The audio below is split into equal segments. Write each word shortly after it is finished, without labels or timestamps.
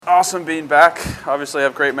awesome being back. Obviously, I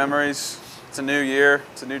have great memories. It's a new year.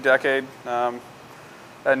 It's a new decade.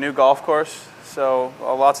 A new golf course. So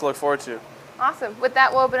a lot to look forward to. Awesome. With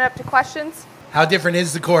that, we'll open it up to questions. How different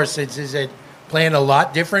is the course? Is it playing a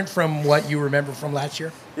lot different from what you remember from last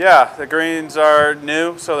year? Yeah, the greens are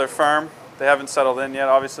new, so they're firm. They haven't settled in yet,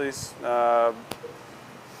 obviously. The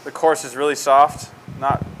course is really soft,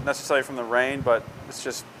 not necessarily from the rain, but it's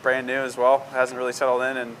just brand new as well. It hasn't really settled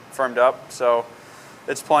in and firmed up, so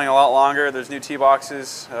it's playing a lot longer. There's new tee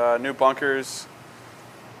boxes, new bunkers.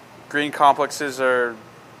 Green complexes are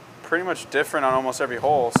pretty much different on almost every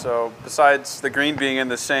hole. So besides the green being in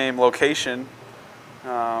the same location,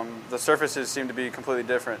 the surfaces seem to be completely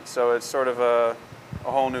different. So it's sort of a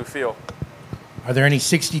whole new feel. Are there any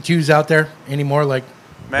 62s out there anymore like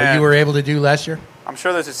what you were able to do last year? I'm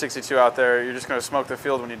sure there's a 62 out there. You're just going to smoke the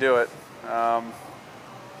field when you do it.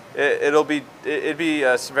 It'd be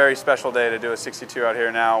a very special day to do a 62 out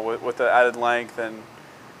here now with the added length, and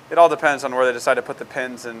it all depends on where they decide to put the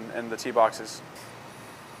pins and the tee boxes.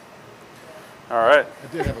 All right.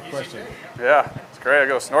 I did have a question. Yeah, it's great. I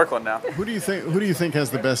go snorkeling now. Who do you think has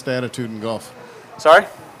the best attitude in golf? Sorry?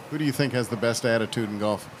 Who do you think has the best attitude in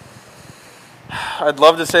golf? I'd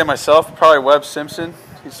love to say myself, probably Webb Simpson.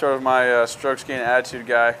 He's sort of my strokes gain attitude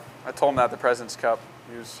guy. I told him that at the President's Cup.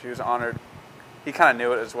 He was honored. He kind of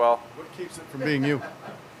knew it as well. What keeps it from being you?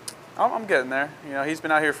 I'm getting there. You know, he's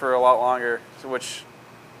been out here for a lot longer, which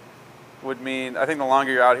would mean I think the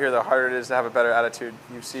longer you're out here, the harder it is to have a better attitude.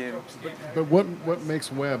 You've seen. But what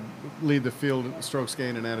makes Webb lead the field in strokes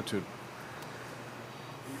gain and attitude?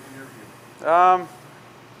 I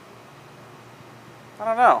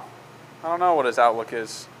don't know. I don't know what his outlook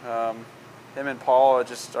is. Him and Paul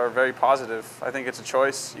are very positive. I think it's a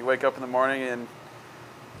choice. You wake up in the morning and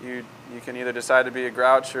you can either decide to be a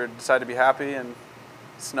grouch or decide to be happy, and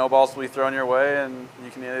snowballs will be thrown your way, and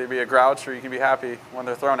you can either be a grouch or you can be happy when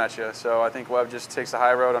they're thrown at you. So I think Webb just takes the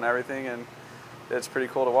high road on everything, and it's pretty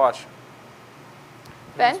cool to watch.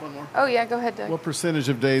 Ben? Oh, yeah, go ahead, Doug. What percentage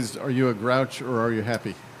of days are you a grouch or are you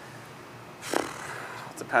happy?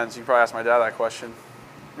 It depends. You can probably ask my dad that question.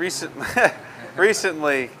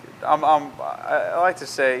 Recently, I like to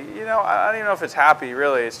say, you know, I don't even know if it's happy,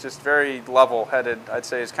 really. It's just very level-headed, I'd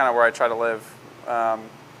say, is kind of where I try to live. I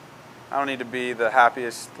don't need to be the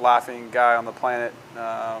happiest, laughing guy on the planet.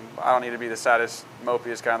 I don't need to be the saddest,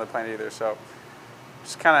 mopiest guy on the planet either. So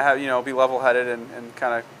just kind of have, you know, be level-headed and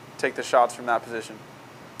kind of take the shots from that position.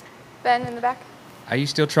 Ben in the back. Are you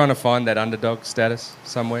still trying to find that underdog status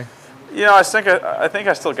somewhere? You know, I think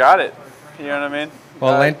I still got it. You know what I mean?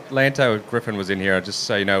 Well, Lanto Griffin was in here. Just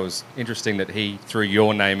so you know, it was interesting that he threw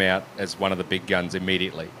your name out as one of the big guns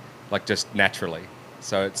immediately, like just naturally.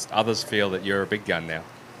 So others feel that you're a big gun now.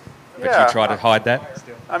 But yeah, you try to hide that?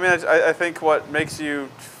 I mean, I think what makes you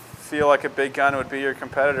feel like a big gun would be your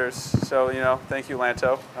competitors. So, you know, thank you,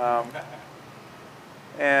 Lanto.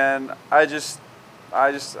 And I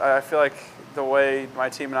feel like the way my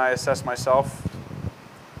team and I assess myself,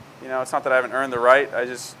 you know, it's not that I haven't earned the right.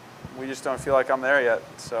 We just don't feel like I'm there yet.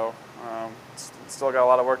 So, it's still got a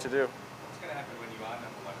lot of work to do. What's going to happen when you are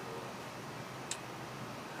number one?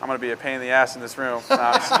 I'm going to be a pain in the ass in this room. No,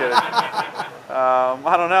 I'm just kidding.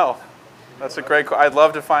 I don't know. That's a great question. I'd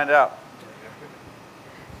love to find out.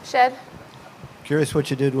 Shed? Curious what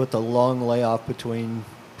you did with the long layoff between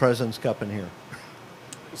President's Cup and here.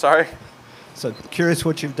 Sorry? So curious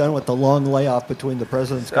what you've done with the long layoff between the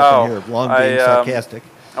President's Cup and here. Long being sarcastic.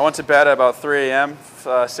 I went to bed at about 3 a.m.,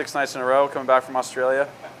 6 nights in a row, coming back from Australia.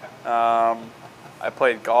 I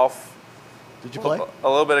played golf. Did you play? A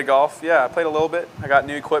little bit of golf. Yeah, I played a little bit. I got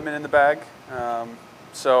new equipment in the bag.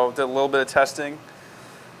 So did a little bit of testing.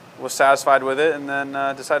 Was satisfied with it, and then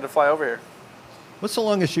decided to fly over here. What's the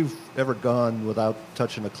longest you've ever gone without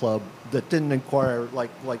touching a club that didn't inquire,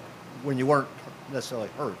 like when you weren't necessarily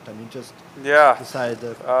hurt? I mean, just decided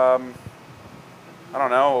to... I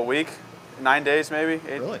don't know, a week? 9 days maybe?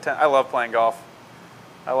 8, Really? 10. I love playing golf.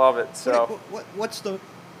 I love it. So what's the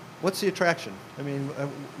attraction? I mean,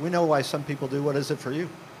 we know why some people do. What is it for you?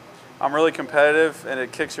 I'm really competitive, and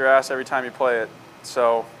it kicks your ass every time you play it.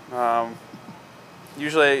 So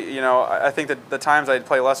usually, you know, I think that the times I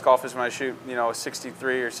play less golf is when I shoot, you know, a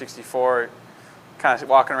 63 or 64, kind of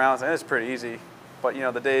walking around saying it's pretty easy. But, you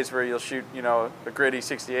know, the days where you'll shoot, you know, a gritty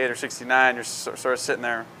 68 or 69, you're sort of sitting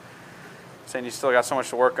there saying you still got so much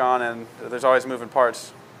to work on, and there's always moving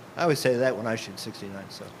parts. I always say that when I shoot 69,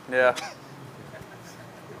 so. Yeah.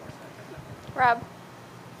 Rob?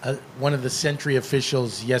 One of the Sentry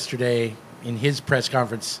officials yesterday in his press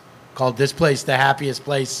conference called this place the happiest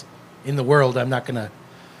place in the world. I'm not going to,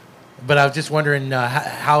 but I was just wondering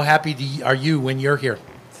how happy are you when you're here?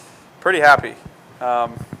 Pretty happy.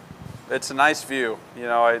 It's a nice view. You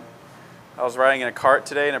know, I was riding in a cart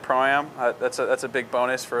today in a Pro-Am. That's a big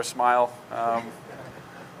bonus for a smile.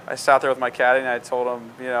 I sat there with my caddy and I told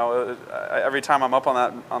him, you know, every time I'm up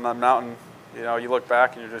on that mountain, you know, you look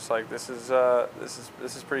back and you're just like, this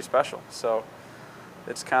is pretty special. So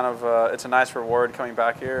it's kind of it's a nice reward coming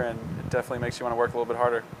back here, and it definitely makes you want to work a little bit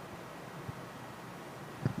harder.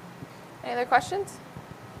 Any other questions?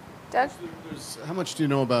 Doug? How much do you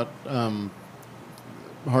know about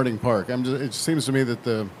Harding Park? It seems to me that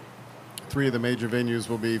the 3 of the major venues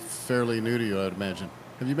will be fairly new to you, I'd imagine.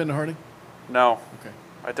 Have you been to Harding? No. Okay.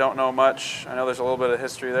 I don't know much. I know there's a little bit of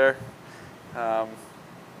history there.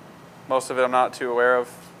 Most of it I'm not too aware of.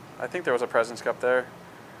 I think there was a President's Cup there.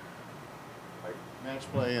 Like match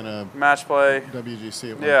play and a match play.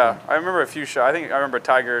 WGC at one Yeah, point. I remember a few shots. I think I remember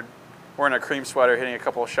Tiger wearing a cream sweater hitting a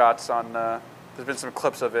couple of shots on. There's been some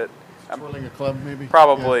clips of it. Twirling a club, maybe?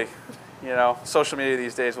 Probably. Yeah. You know, social media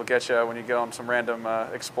these days will get you when you go on some random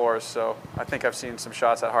explores. So I think I've seen some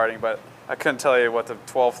shots at Harding, but I couldn't tell you what the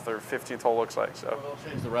 12th or 15th hole looks like. So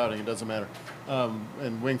They'll change the routing. It doesn't matter.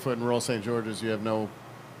 And Wingfoot and Royal St. George's, you have no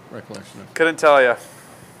recollection of. Couldn't tell you.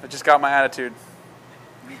 I just got my attitude.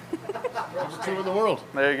 There's 2 in the world.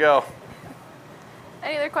 There you go.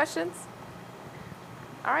 Any other questions?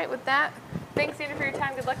 All right, with that, thanks, Xander, for your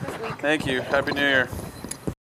time. Good luck this week. Thank you. Happy New Year.